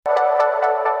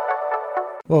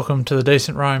Welcome to the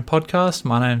Decent Rowing Podcast.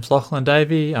 My name's Lachlan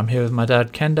Davey. I'm here with my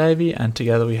dad, Ken Davey, and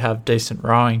together we have Decent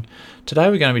Rowing. Today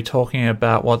we're going to be talking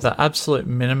about what the absolute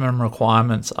minimum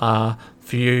requirements are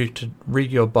for you to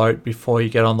rig your boat before you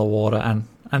get on the water, and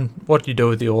what you do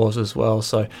with the oars as well.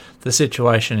 So the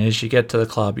situation is you get to the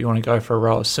club, you want to go for a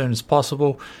row as soon as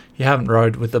possible. You haven't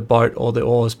rowed with the boat or the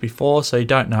oars before, so you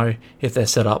don't know if they're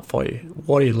set up for you.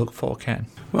 What do you look for, Ken?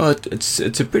 Well,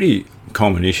 it's a pretty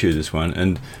common issue, this one,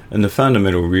 and the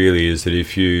fundamental really is that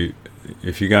if you're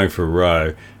going for a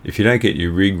row, if you don't get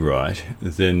your rig right,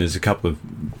 then there's a couple of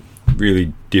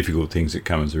really difficult things that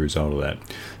come as a result of that.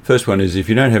 First one is if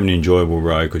you don't have an enjoyable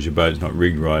row because your boat's not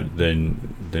rigged right,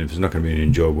 then if it's not going to be an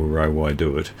enjoyable row, why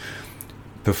do it?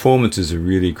 Performance is a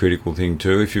really critical thing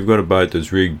too. If you've got a boat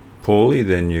that's rigged poorly,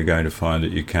 then you're going to find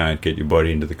that you can't get your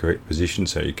body into the correct position,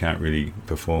 so you can't really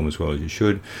perform as well as you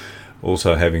should.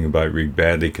 Also, having a boat rigged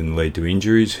badly can lead to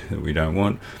injuries that we don't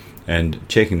want. And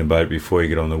checking the boat before you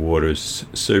get on the water is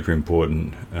super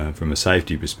important from a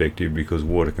safety perspective, because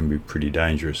water can be pretty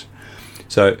dangerous.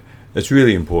 So it's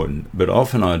really important. But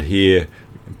often I'd hear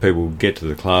people get to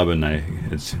the club and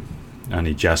it's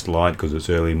only just light because it's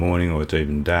early morning or it's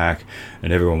even dark,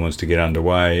 and everyone wants to get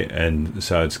underway, and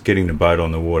so it's getting the boat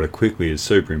on the water quickly is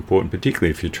super important, particularly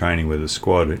if you're training with a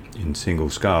squad in single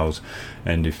sculls,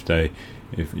 and if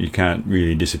you can't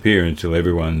really disappear until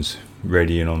everyone's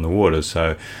ready and on the water.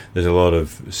 So there's a lot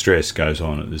of stress goes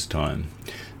on at this time.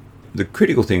 The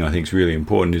critical thing I think is really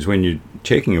important is when you're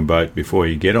checking a boat before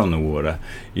you get on the water,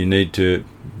 you need to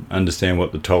understand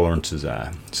what the tolerances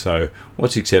are. So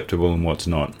what's acceptable and what's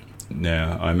not.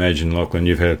 Now, I imagine, Lachlan,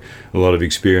 you've had a lot of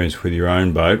experience with your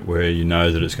own boat where you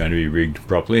know that it's going to be rigged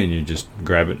properly and you just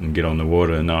grab it and get on the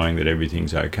water knowing that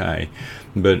everything's okay.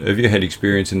 But have you had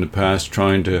experience in the past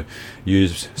trying to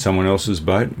use someone else's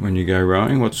boat when you go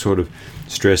rowing? What sort of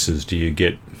stresses do you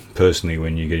get personally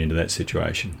when you get into that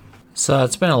situation? So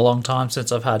it's been a long time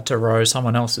since I've had to row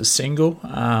someone else's single.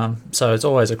 So it's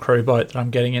always a crew boat that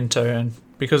I'm getting into, and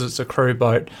because it's a crew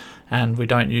boat and we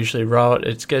don't usually row it,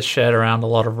 it gets shared around a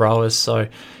lot of rowers, so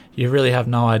you really have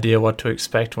no idea what to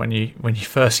expect when you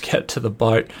first get to the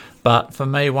boat. But for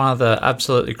me, one of the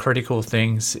absolutely critical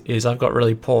things is I've got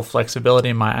really poor flexibility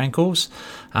in my ankles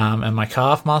and my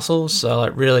calf muscles, so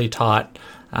like really tight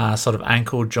sort of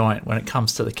ankle joint when it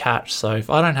comes to the catch. So if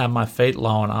I don't have my feet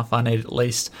low enough, I need at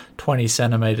least 20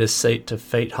 centimeters seat to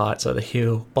feet height, so the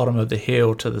heel, bottom of the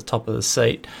heel to the top of the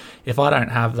seat. If I don't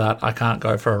have that, I can't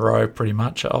go for a row pretty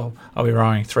much. I'll be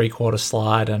rowing 3/4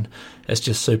 slide, and it's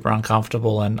just super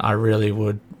uncomfortable, and I really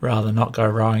would rather not go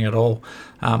rowing at all.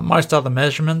 Most other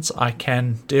measurements I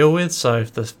can deal with, so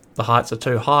if the heights are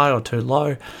too high or too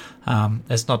low,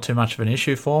 it's not too much of an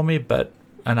issue for me, but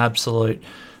an absolute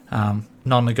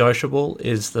non-negotiable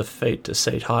is the feet to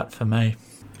seat height for me.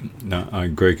 No, I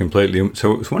agree completely.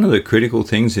 So it's one of the critical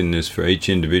things in this for each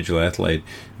individual athlete,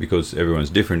 because everyone's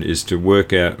different, is to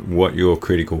work out what your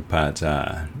critical parts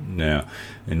are. Now,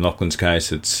 in Lachlan's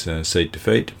case, it's seat to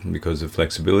feet because of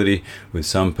flexibility. With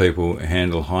some people,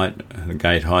 handle height,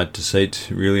 gate height to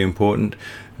seat's really important.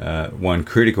 One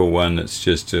critical one that's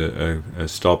just a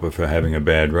stopper for having a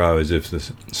bad row is if the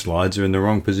slides are in the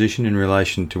wrong position in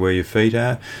relation to where your feet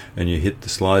are, and you hit the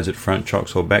slides at front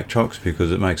chocks or back chocks,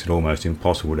 because it makes it almost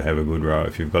impossible to have a good row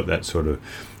if you've got that sort of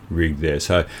rig there.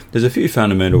 So there's a few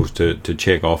fundamentals to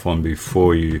check off on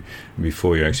before you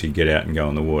actually get out and go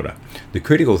on the water. The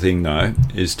critical thing though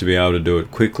is to be able to do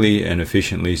it quickly and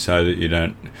efficiently so that you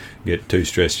don't get too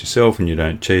stressed yourself and you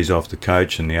don't cheese off the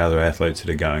coach and the other athletes that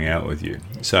are going out with you.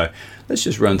 So let's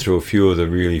just run through a few of the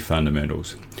really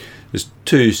fundamentals. There's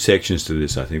two sections to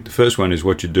this, I think. The first one is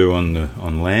what you do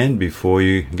on land before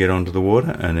you get onto the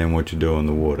water, and then what you do on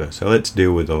the water. So let's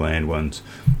deal with the land ones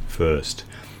first.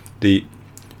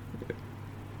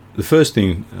 The first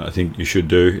thing I think you should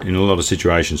do in a lot of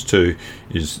situations too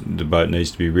is the boat needs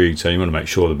to be rigged, so you want to make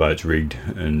sure the boat's rigged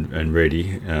and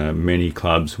ready. Many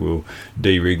clubs will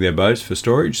de-rig their boats for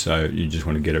storage, so you just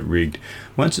want to get it rigged.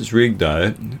 Once it's rigged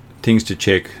though, things to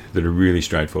check that are really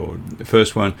straightforward. The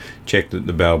first one, check that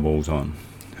the bow ball's on.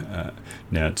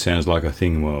 Now it sounds like a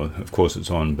thing, well of course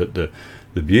it's on, but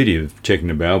the beauty of checking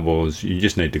the bow ball is you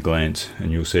just need to glance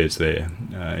and you'll see it's there.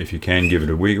 If you can, give it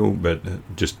a wiggle, but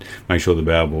just make sure the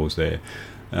bow ball's there.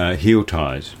 Heel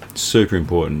ties, super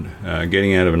important.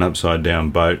 Getting out of an upside down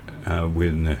boat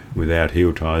without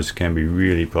heel ties can be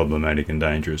really problematic and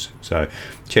dangerous. So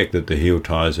check that the heel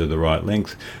ties are the right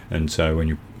length, and so when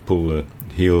you pull the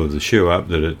heel of the shoe up,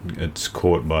 that it's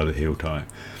caught by the heel tie.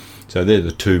 So they're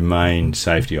the two main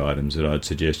safety items that I'd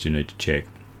suggest you need to check.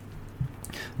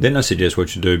 Then I suggest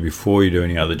what you do before you do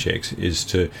any other checks is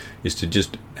to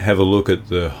just have a look at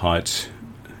the heights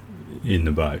in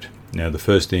the boat. Now, the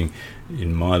first thing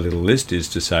in my little list is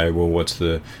to say, well, what's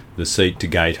the seat to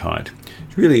gate height?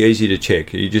 It's really easy to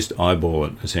check. You just eyeball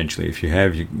it, essentially. If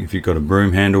you've got a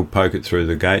broom handle, poke it through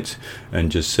the gates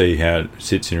and just see how it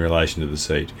sits in relation to the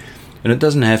seat. And it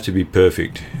doesn't have to be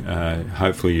perfect.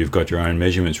 Hopefully you've got your own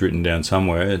measurements written down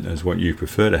somewhere as what you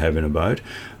prefer to have in a boat,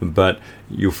 but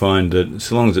you'll find that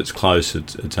so long as it's close,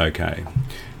 it's okay.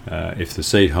 If the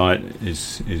seat height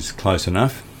is close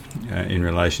enough in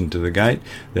relation to the gate,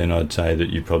 then I'd say that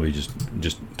you probably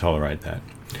just tolerate that.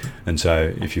 And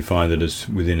so if you find that it's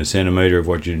within a centimetre of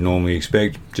what you'd normally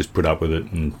expect, just put up with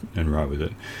it and row with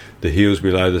it. The heels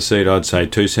below the seat, I'd say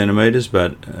 2 centimetres,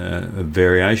 but a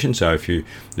variation. So if the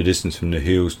distance from the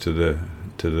heels to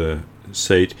the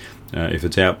seat, if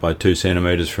it's out by 2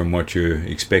 centimetres from what you're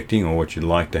expecting or what you'd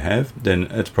like to have, then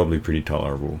it's probably pretty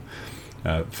tolerable.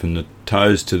 From the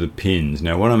toes to the pins.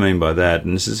 Now, what I mean by that,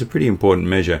 and this is a pretty important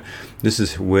measure, this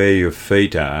is where your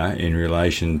feet are in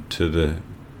relation to the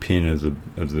pin of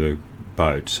the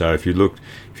boat. So if you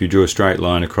drew a straight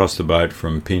line across the boat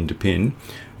from pin to pin,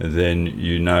 then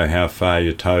you know how far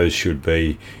your toes should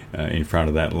be in front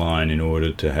of that line in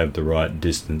order to have the right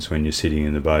distance when you're sitting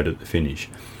in the boat at the finish.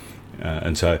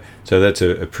 And so that's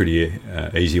a pretty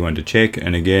easy one to check.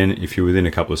 And again, if you're within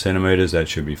a couple of centimetres, that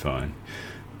should be fine.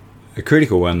 A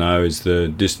critical one, though, is the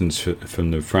distance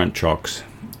from the front chocks,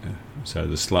 so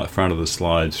the front of the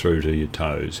slides through to your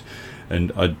toes.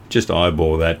 And I just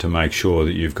eyeball that to make sure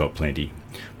that you've got plenty.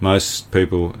 Most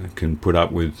people can put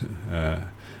up with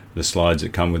the slides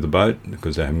that come with the boat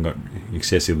because they haven't got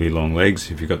excessively long legs.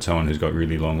 If you've got someone who's got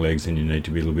really long legs, then you need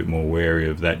to be a little bit more wary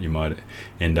of that. You might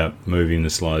end up moving the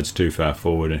slides too far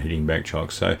forward and hitting back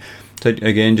chocks. So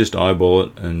again, just eyeball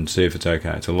it and see if it's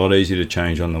okay. It's a lot easier to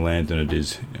change on the land than it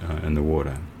is in the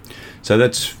water. So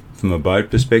that's from a boat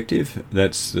perspective.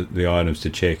 That's the items to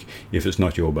check if it's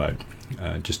not your boat.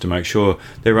 Just to make sure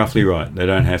they're roughly right. They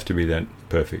don't have to be that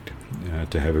perfect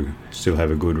to still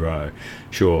have a good row.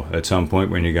 Sure, at some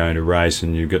point when you're going to race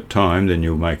and you've got time, then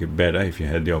you'll make it better if you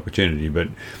had the opportunity. But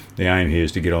the aim here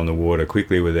is to get on the water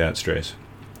quickly without stress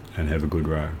and have a good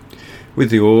row. With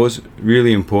the oars,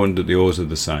 really important that the oars are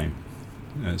the same.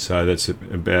 So that's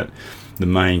about the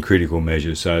main critical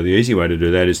measure. So the easy way to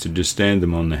do that is to just stand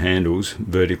them on the handles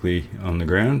vertically on the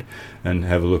ground and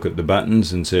have a look at the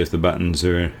buttons and see if the buttons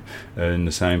are in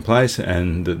the same place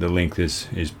and that the length is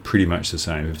pretty much the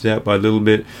same. If it's out by a little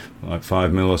bit, like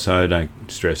 5 mil or so, don't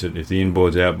stress it. If the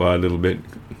inboard's out by a little bit,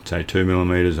 say 2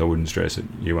 millimetres, I wouldn't stress it.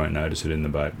 You won't notice it in the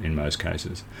boat in most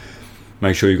cases.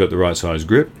 Make sure you've got the right size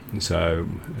grip, so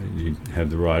you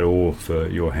have the right oar for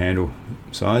your handle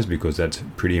size because that's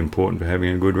pretty important for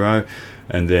having a good row.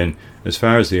 And then as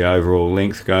far as the overall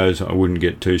length goes, I wouldn't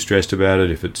get too stressed about it.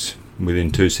 If it's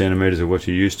within 2 centimetres of what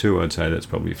you're used to, I'd say that's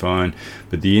probably fine.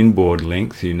 But the inboard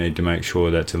length, you need to make sure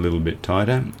that's a little bit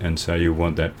tighter, and so you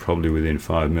want that probably within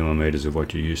 5 millimetres of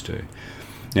what you're used to.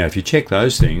 Now, if you check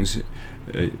those things,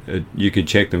 you could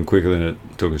check them quicker than it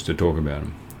took us to talk about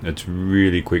them. It's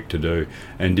really quick to do,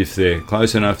 and if they're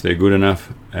close enough, they're good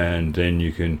enough, and then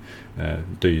you can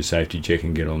do your safety check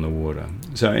and get on the water.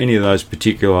 So any of those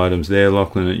particular items there,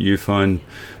 Lachlan, that you find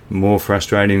more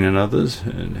frustrating than others,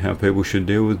 and how people should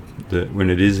deal with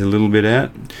when it is a little bit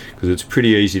out, because it's pretty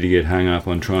easy to get hung up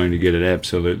on trying to get it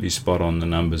absolutely spot on the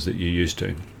numbers that you're used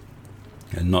to,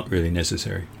 and not really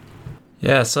necessary.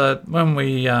 Yeah, so when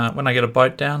I get a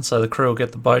boat down, so the crew will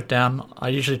get the boat down, I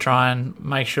usually try and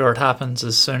make sure it happens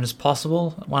as soon as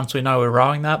possible once we know we're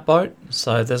rowing that boat.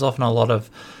 So there's often a lot of,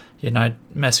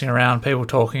 messing around, people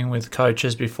talking with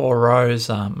coaches before rows.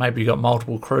 Maybe you've got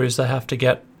multiple crews they have to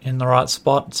get in the right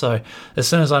spot. So as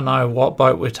soon as I know what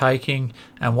boat we're taking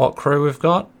and what crew we've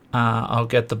got, I'll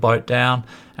get the boat down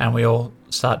and we all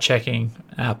start checking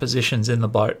our positions in the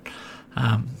boat.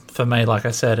 For me, like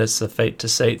I said, it's the feet to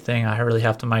seat thing. I really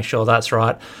have to make sure that's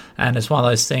right. And it's one of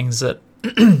those things that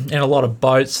in a lot of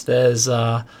boats, there's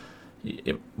a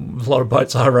lot of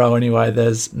boats I row anyway,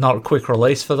 there's not a quick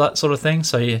release for that sort of thing.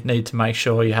 So you need to make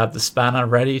sure you have the spanner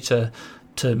ready to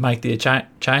make the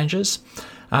changes.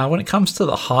 When it comes to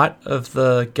the height of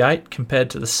the gate compared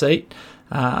to the seat,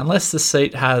 unless the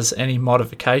seat has any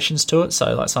modifications to it,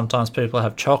 so like sometimes people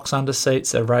have chocks under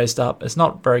seats, they're raised up. It's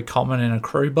not very common in a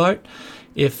crew boat.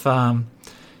 If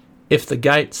the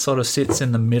gate sort of sits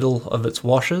in the middle of its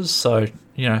washers, so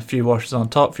a few washers on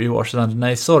top, few washers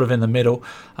underneath, sort of in the middle,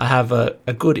 I have a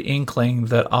good inkling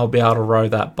that I'll be able to row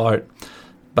that boat.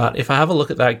 But if I have a look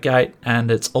at that gate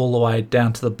and it's all the way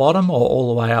down to the bottom or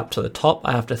all the way up to the top,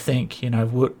 I have to think,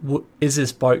 is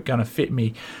this boat going to fit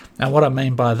me? And what I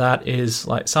mean by that is,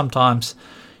 like, sometimes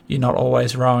you're not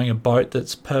always rowing a boat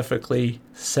that's perfectly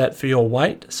set for your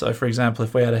weight. So for example,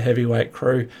 if we had a heavyweight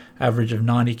crew, average of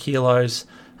 90 kilos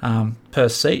per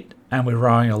seat, and we're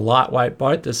rowing a lightweight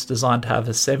boat that's designed to have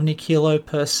a 70 kilo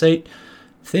per seat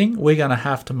thing, we're going to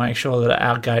have to make sure that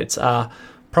our gates are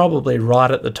probably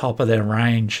right at the top of their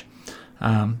range.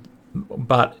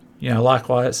 But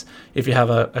likewise, if you have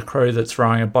a crew that's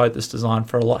rowing a boat that's designed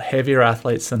for a lot heavier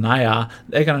athletes than they are,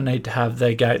 they're going to need to have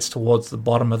their gates towards the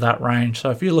bottom of that range. So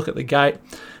if you look at the gate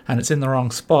and it's in the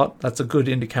wrong spot, that's a good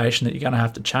indication that you're going to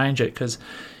have to change it, because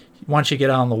once you get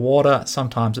out on the water,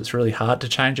 sometimes it's really hard to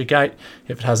change a gate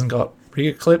if it hasn't got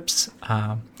rigger clips.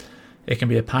 It can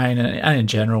be a pain, and in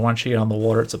general, once you get on the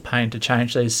water, it's a pain to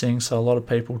change these things, so a lot of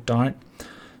people don't.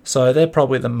 So they're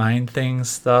probably the main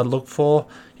things that I look for.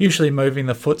 Usually moving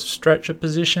the foot stretcher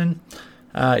position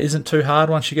isn't too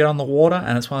hard once you get on the water,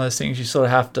 and it's one of those things you sort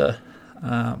of have to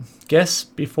guess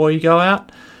before you go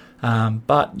out.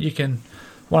 But you can,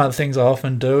 one of the things I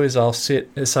often do is I'll sit,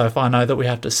 so if I know that we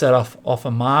have to set off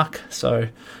a mark, so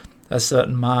a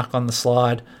certain mark on the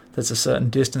slide that's a certain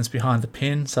distance behind the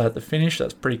pin, so at the finish,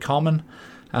 that's pretty common.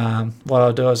 What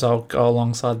I'll do is I'll go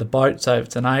alongside the boat, say if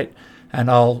it's an 8,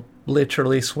 and I'll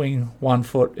literally swing 1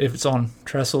 foot, if it's on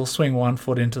trestle, swing 1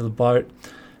 foot into the boat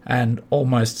and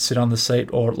almost sit on the seat,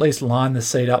 or at least line the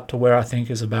seat up to where I think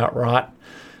is about right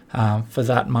for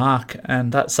that mark.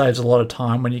 And that saves a lot of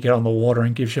time when you get on the water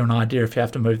and gives you an idea if you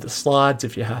have to move the slides,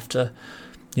 if you have to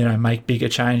make bigger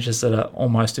changes that are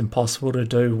almost impossible to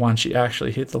do once you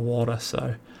actually hit the water.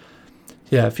 So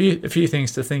yeah, a few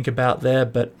things to think about there,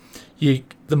 but the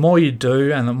more you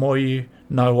do and the more you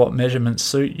know what measurements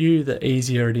suit you, the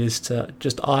easier it is to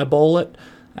just eyeball it,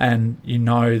 and you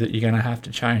know that you're going to have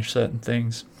to change certain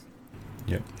things.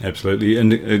 Yeah, absolutely.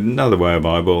 And another way of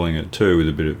eyeballing it too, with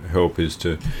a bit of help, is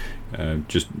to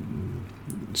just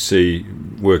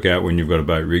work out when you've got a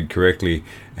boat rigged correctly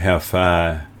how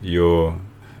far your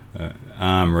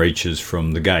arm reaches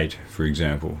from the gate, for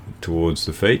example, towards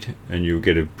the feet, and you'll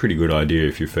get a pretty good idea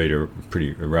if your feet are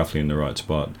pretty roughly in the right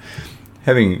spot.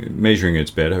 Measuring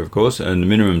it's better, of course, and the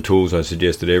minimum tools I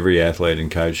suggest that every athlete and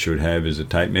coach should have is a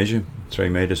tape measure, 3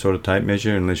 metre sort of tape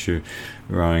measure, unless you're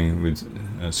rowing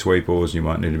with sweep oars, you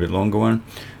might need a bit longer one.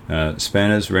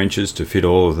 Spanners, wrenches to fit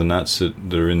all of the nuts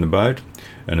that are in the boat,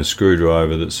 and a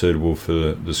screwdriver that's suitable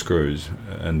for the screws.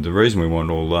 And the reason we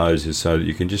want all those is so that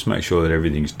you can just make sure that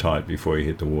everything's tight before you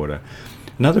hit the water.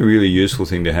 Another really useful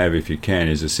thing to have, if you can,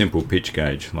 is a simple pitch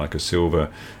gauge, like a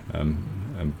silver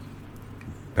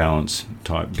balance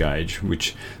type gauge,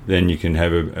 which then you can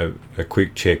have a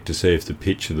quick check to see if the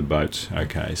pitch of the boat's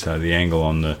okay, so the angle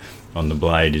on the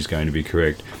blade is going to be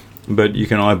correct. But you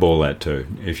can eyeball that too.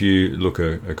 If you look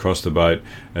across the boat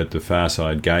at the far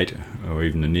side gate, or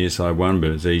even the near side one, but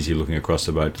it's easy looking across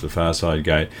the boat to the far side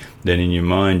gate, then in your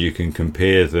mind you can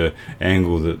compare the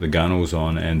angle that the gunnel's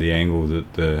on and the angle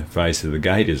that the face of the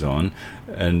gate is on,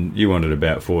 and you want it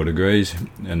about 4 degrees,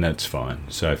 and that's fine.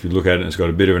 So if you look at it and it's got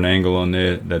a bit of an angle on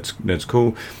there, that's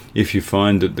cool. If you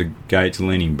find that the gate's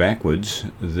leaning backwards,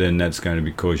 then that's going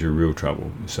to cause you real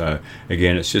trouble. So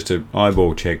again, it's just an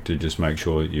eyeball check to just make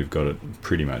sure that you've got it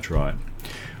pretty much right.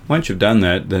 Once you've done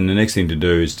that, then the next thing to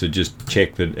do is to just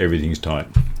check that everything's tight,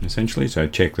 essentially. So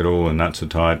check that all the nuts are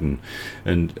tight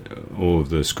and all of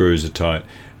the screws are tight.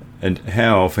 And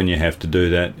how often you have to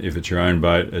do that. If it's your own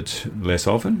boat, it's less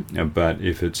often, but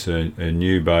if it's a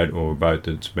new boat or a boat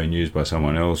that's been used by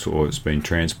someone else or it's been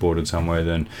transported somewhere,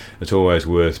 then it's always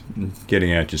worth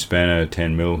getting out your spanner,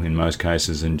 10 mil in most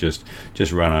cases, and just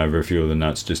run over a few of the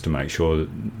nuts just to make sure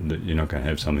that you're not going to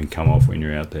have something come off when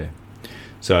you're out there.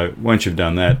 So once you've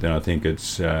done that, then I think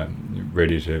it's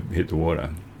ready to hit the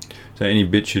water. So any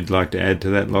bits you'd like to add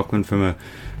to that, Lachlan, from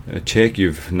a check?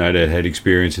 You've no doubt had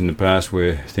experience in the past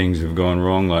where things have gone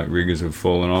wrong, like riggers have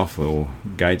fallen off, or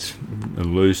gates are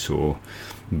loose, or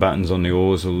buttons on the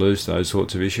oars are loose, those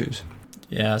sorts of issues.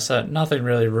 Yeah, so nothing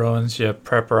really ruins your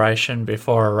preparation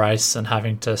before a race and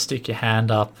having to stick your hand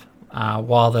up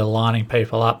while they're lining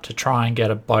people up to try and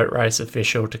get a boat race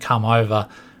official to come over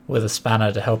with a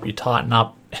spanner to help you tighten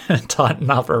up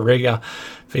a rigger,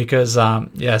 because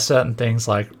certain things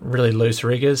like really loose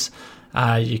riggers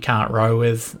you can't row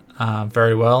with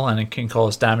very well, and it can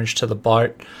cause damage to the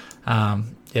boat.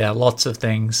 Lots of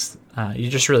things. You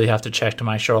just really have to check to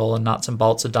make sure all the nuts and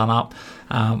bolts are done up.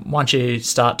 Once you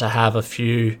start to have a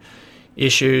few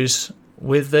issues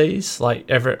with these,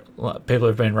 people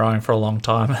who've been rowing for a long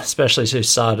time, especially who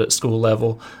started at school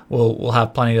level, will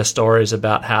have plenty of stories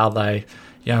about how they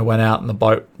went out and the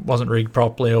boat wasn't rigged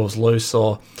properly or was loose,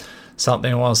 or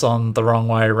something was on the wrong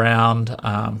way around.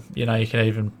 You can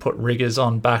even put riggers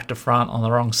on back to front on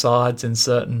the wrong sides in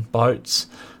certain boats.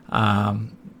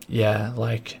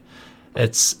 Like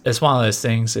it's one of those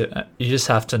things that you just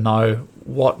have to know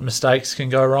what mistakes can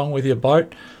go wrong with your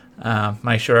boat.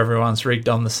 Make sure everyone's rigged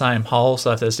on the same hole.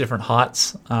 So if there's different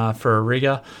heights for a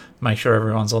rigger, make sure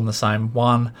everyone's on the same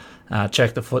one.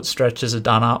 Check the foot stretchers are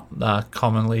done up.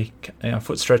 Commonly,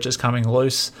 foot stretchers coming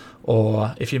loose,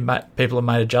 or if people have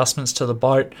made adjustments to the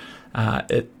boat.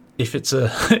 If it's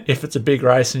a big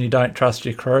race and you don't trust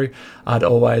your crew, I'd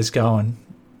always go and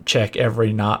check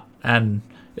every nut, and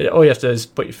all you have to do is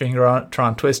put your finger on it, try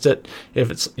and twist it.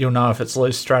 You'll know if it's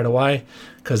loose straight away,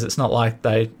 because it's not like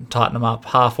they tighten them up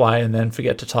halfway and then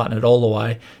forget to tighten it all the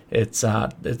way.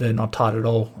 They're not tight at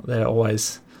all. They're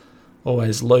always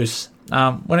loose.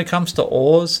 When it comes to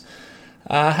oars,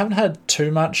 I haven't had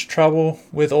too much trouble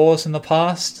with oars in the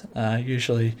past.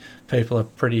 Usually people are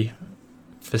pretty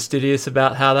fastidious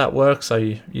about how that works. So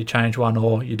you change one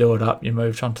oar, you do it up, you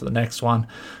move on to the next one.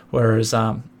 Whereas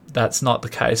that's not the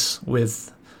case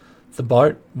with the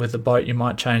boat. With the boat, you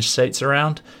might change seats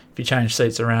around. If you change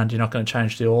seats around, you're not going to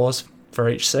change the oars for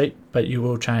each seat, but you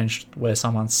will change where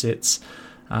someone sits.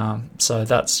 So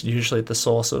that's usually the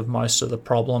source of most of the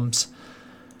problems.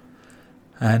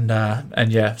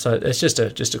 So it's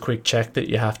just a quick check that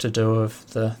you have to do of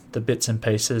the bits and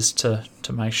pieces to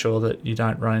make sure that you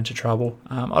don't run into trouble.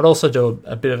 I'd also do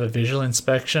a bit of a visual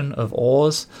inspection of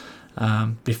oars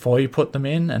before you put them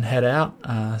in and head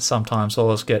out. Sometimes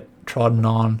oars get trodden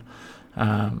on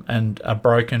and are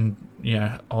broken,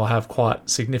 or have quite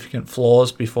significant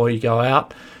flaws before you go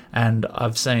out. And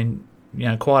I've seen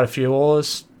quite a few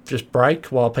oars just break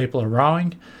while people are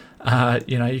rowing.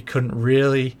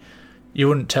 You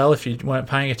wouldn't tell if you weren't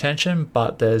paying attention,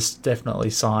 but there's definitely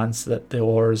signs that the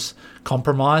oar is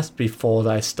compromised before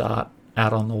they start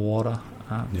out on the water.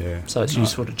 So it's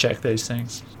useful to check these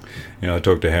things. I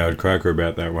talked to Howard Croker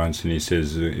about that once, and he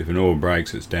says if an oar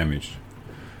breaks, it's damaged,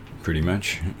 pretty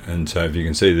much. And so if you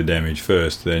can see the damage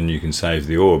first, then you can save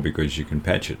the oar, because you can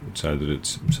patch it so that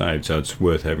it's saved. So it's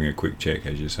worth having a quick check,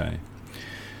 as you say.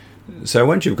 So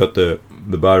once you've got the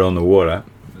boat on the water,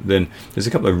 then there's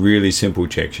a couple of really simple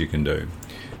checks you can do.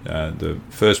 The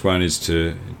first one is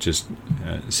to just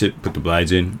put the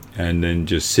blades in, and then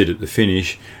just sit at the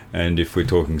finish. And if we're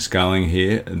talking sculling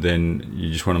here, then you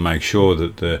just want to make sure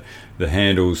that the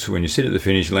handles, when you sit at the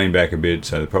finish, lean back a bit,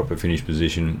 so the proper finish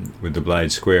position with the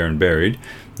blade square and buried,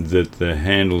 that the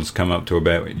handles come up to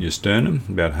about your sternum,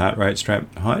 about heart rate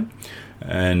strap height,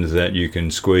 and that you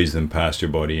can squeeze them past your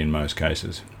body in most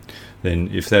cases. Then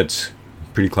if that's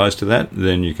pretty close to that,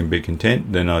 then you can be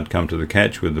content. Then I'd come to the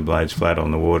catch with the blades flat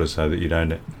on the water so that you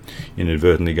don't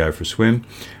inadvertently go for a swim,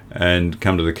 and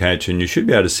come to the catch, and you should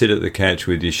be able to sit at the catch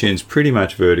with your shins pretty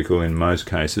much vertical in most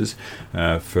cases.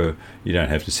 You don't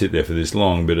have to sit there for this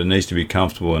long, but it needs to be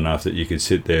comfortable enough that you could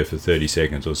sit there for 30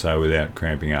 seconds or so without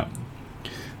cramping up.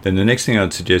 Then the next thing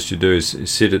I'd suggest you do is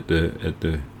sit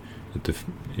in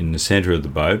the centre of the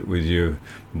boat with your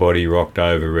body rocked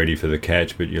over ready for the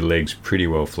catch, but your legs pretty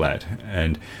well flat.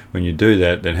 And when you do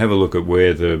that, then have a look at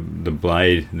where the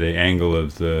blade, the angle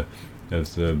of the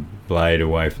blade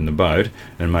away from the boat,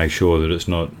 and make sure that it's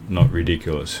not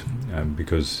ridiculous,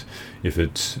 because if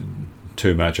it's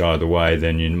too much either way,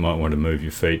 then you might want to move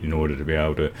your feet in order to be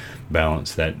able to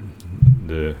balance that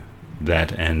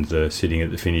and the sitting at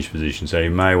the finish position. So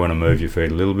you may want to move your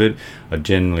feet a little bit. I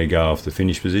generally go off the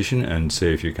finish position and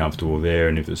see if you're comfortable there,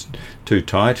 and if it's too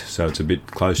tight, so it's a bit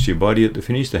close to your body at the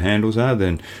finish, the handles are,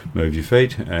 then move your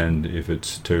feet, and if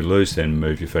it's too loose, then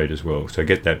move your feet as well. So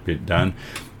get that bit done.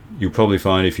 You'll probably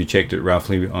find if you checked it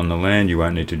roughly on the land, you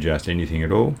won't need to adjust anything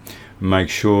at all. Make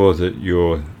sure that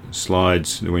your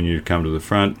slides, when you come to the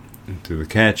front, to the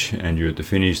catch, and you're at the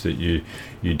finish, that you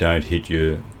don't hit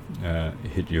the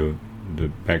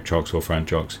back chocks or front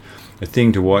chocks. A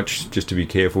thing to watch, just to be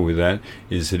careful with that,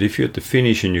 is that if you're at the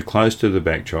finish and you're close to the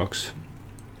back chocks,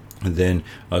 then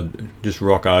I'd just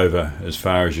rock over as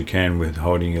far as you can with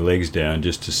holding your legs down,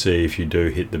 just to see if you do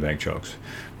hit the back chocks.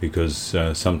 Because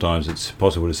sometimes it's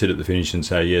possible to sit at the finish and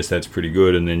say, yes, that's pretty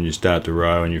good, and then you start to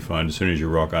row and you find as soon as you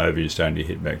rock over, you're starting to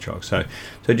hit back chocks. So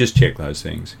just check those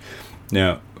things.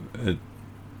 Now,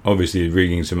 obviously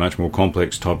rigging is a much more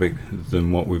complex topic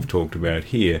than what we've talked about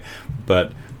here,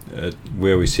 but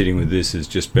where we're sitting with this is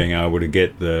just being able to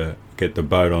get the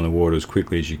boat on the water as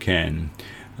quickly as you can.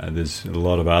 There's a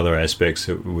lot of other aspects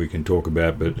that we can talk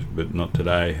about, but not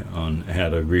today, on how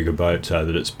to rig a boat so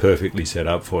that it's perfectly set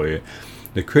up for you.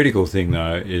 The critical thing,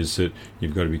 though, is that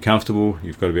you've got to be comfortable,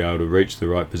 you've got to be able to reach the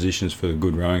right positions for a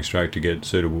good rowing stroke to get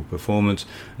suitable performance,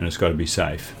 and it's got to be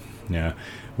safe. Now,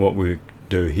 what we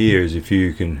do here is, if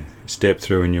you can step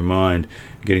through in your mind,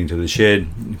 getting to the shed,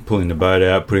 pulling the boat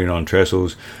out, putting it on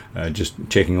trestles, just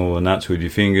checking all the nuts with your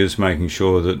fingers, making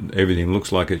sure that everything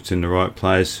looks like it's in the right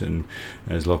place, and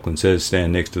as Lachlan says,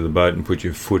 stand next to the boat and put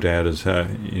your foot out as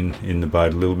in the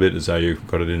boat a little bit, as though you've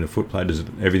got it in a foot plate. Does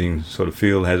everything sort of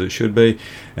feel as it should be?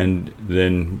 And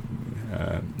then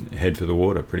head for the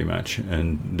water pretty much,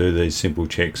 and do these simple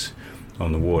checks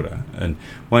on the water. And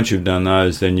once you've done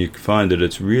those, then you find that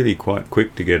it's really quite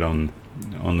quick to get on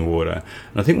the water.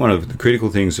 And I think one of the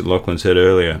critical things that Lachlan said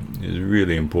earlier is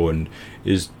really important,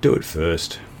 is do it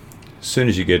first. As soon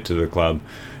as you get to the club,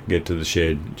 get to the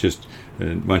shed, just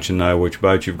once you know which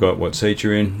boat you've got, what seat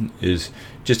you're in, is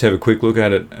just have a quick look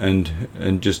at it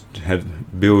and just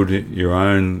build your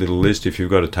own little list. If you've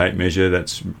got a tape measure,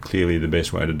 that's clearly the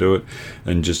best way to do it,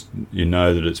 and just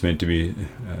that it's meant to be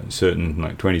certain,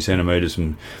 like 20 centimetres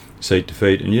from seat to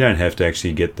feet, and you don't have to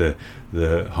actually get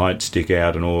the height stick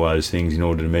out and all those things in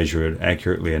order to measure it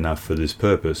accurately enough for this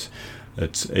purpose.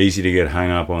 It's easy to get hung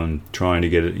up on trying to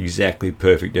get it exactly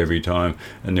perfect every time,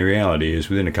 and the reality is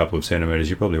within a couple of centimetres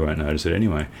you probably won't notice it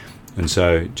anyway. And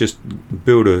so just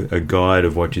build a guide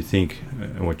of what you think,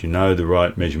 what you know the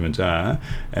right measurements are,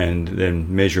 and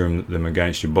then measure them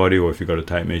against your body, or if you've got a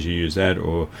tape measure, use that,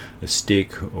 or a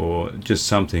stick, or just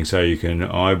something so you can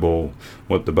eyeball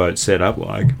what the boat's set up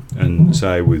like and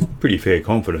say with pretty fair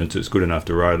confidence it's good enough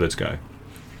to row, let's go.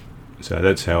 So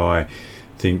that's how I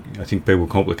think people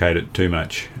complicate it too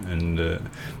much, and the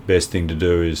best thing to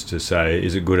do is to say,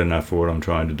 is it good enough for what I'm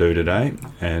trying to do today?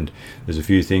 And there's a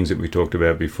few things that we talked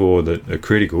about before that are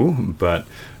critical, but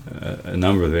a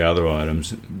number of the other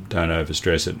items, don't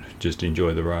overstress it, just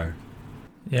enjoy the row.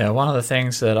 Yeah, one of the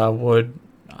things that I would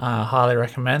highly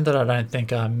recommend that I don't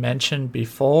think I mentioned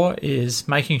before is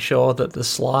making sure that the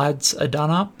slides are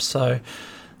done up. So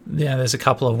there's a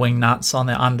couple of wing nuts on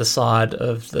the underside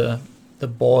of the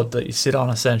board that you sit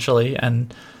on essentially,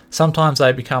 and sometimes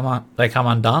they come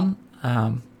undone,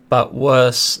 but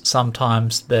worse,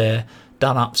 sometimes they're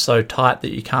done up so tight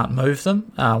that you can't move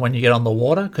them when you get on the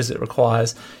water, because it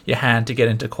requires your hand to get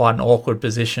into quite an awkward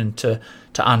position to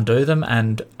undo them,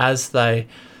 and as they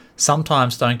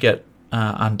sometimes don't get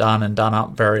undone and done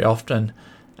up very often,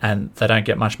 and they don't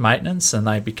get much maintenance and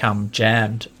they become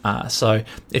jammed. So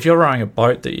if you're rowing a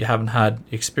boat that you haven't had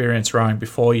experience rowing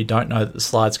before, you don't know that the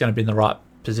slide's going to be in the right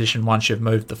position once you've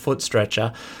moved the foot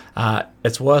stretcher,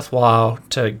 it's worthwhile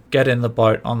to get in the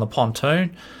boat on the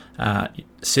pontoon,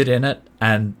 sit in it,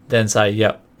 and then say,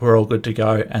 yep, we're all good to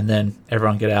go, and then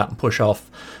everyone get out and push off.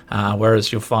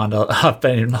 Whereas you'll find I've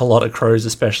been in a lot of crews,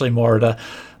 especially more at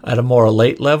a more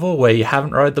elite level, where you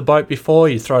haven't rowed the boat before,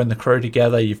 you throw in the crew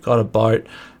together, you've got a boat,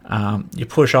 you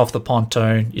push off the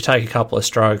pontoon, you take a couple of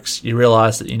strokes, you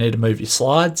realise that you need to move your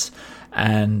slides,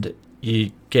 and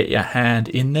you get your hand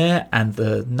in there and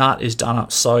the nut is done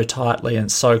up so tightly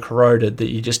and so corroded that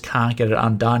you just can't get it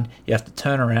undone. You have to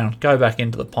turn around, go back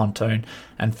into the pontoon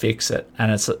and fix it.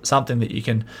 And it's something that you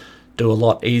can do a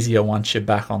lot easier once you're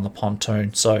back on the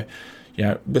pontoon. So,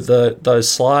 with those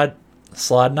slide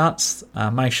nuts,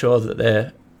 make sure that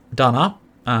they're done up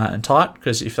and tight,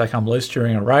 because if they come loose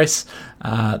during a race,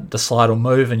 the slide will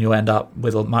move and you'll end up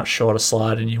with a much shorter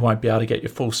slide and you won't be able to get your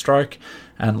full stroke.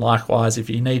 And likewise, if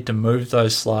you need to move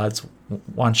those slides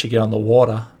once you get on the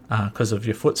water because of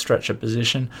your foot stretcher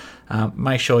position,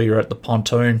 make sure you're at the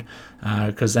pontoon,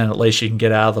 because then at least you can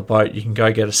get out of the boat. You can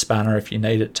go get a spanner if you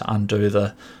need it to undo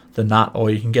the nut,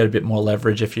 or you can get a bit more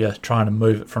leverage if you're trying to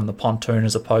move it from the pontoon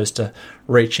as opposed to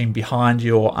reaching behind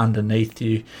you or underneath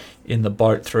you in the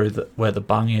boat through where the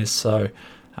bung is. So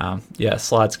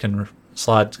slides can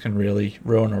really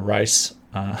ruin a race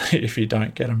if you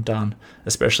don't get them done,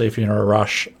 especially if you're in a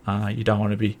rush. You don't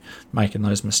want to be making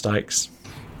those mistakes.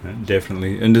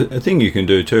 Definitely. And a thing you can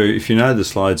do too, if you know the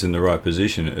slide's in the right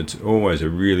position, it's always a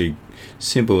really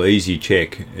simple, easy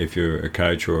check if you're a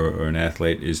coach or an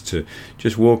athlete, is to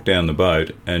just walk down the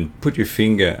boat and put your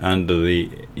finger under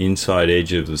the inside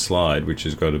edge of the slide, which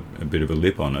has got a bit of a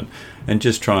lip on it, and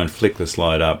just try and flick the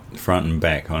slide up front and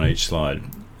back on each slide.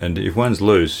 And if one's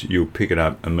loose, you'll pick it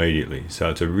up immediately.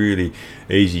 So it's a really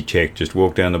easy check. Just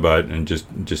walk down the boat and just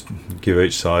give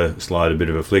each slide a bit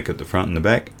of a flick at the front and the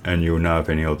back, and you'll know if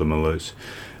any of them are loose.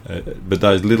 But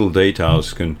those little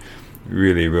details can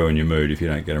really ruin your mood if you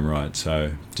don't get them right.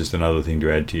 So just another thing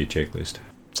to add to your checklist.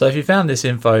 So if you found this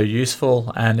info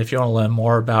useful, and if you want to learn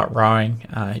more about rowing,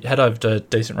 head over to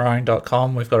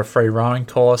decentrowing.com. We've got a free rowing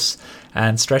course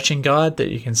and stretching guide that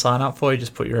you can sign up for. You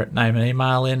just put your name and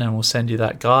email in and we'll send you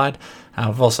that guide.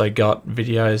 We've also got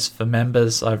videos for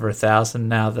members, over 1,000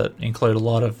 now, that include a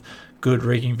lot of good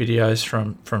rigging videos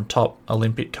from top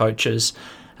Olympic coaches.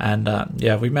 And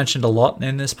we mentioned a lot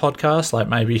in this podcast, like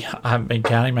maybe, I haven't been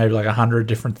counting, maybe like 100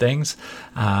 different things.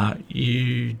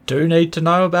 You do need to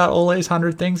know about all these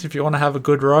 100 things if you want to have a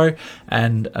good row,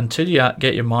 and until you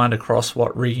get your mind across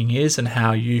what rigging is and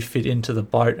how you fit into the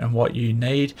boat and what you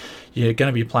need, you're going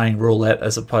to be playing roulette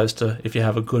as opposed to if you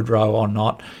have a good row or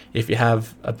not. If you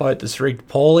have a boat that's rigged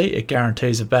poorly, it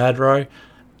guarantees a bad row.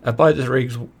 A boat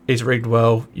that is rigged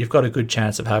well, you've got a good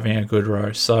chance of having a good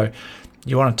row. So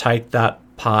you want to take that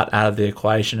part out of the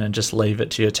equation and just leave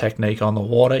it to your technique on the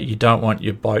water. You don't want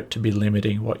your boat to be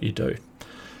limiting what you do.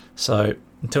 So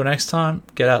until next time,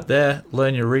 get out there,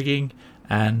 learn your rigging,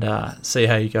 and see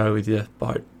how you go with your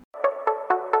boat.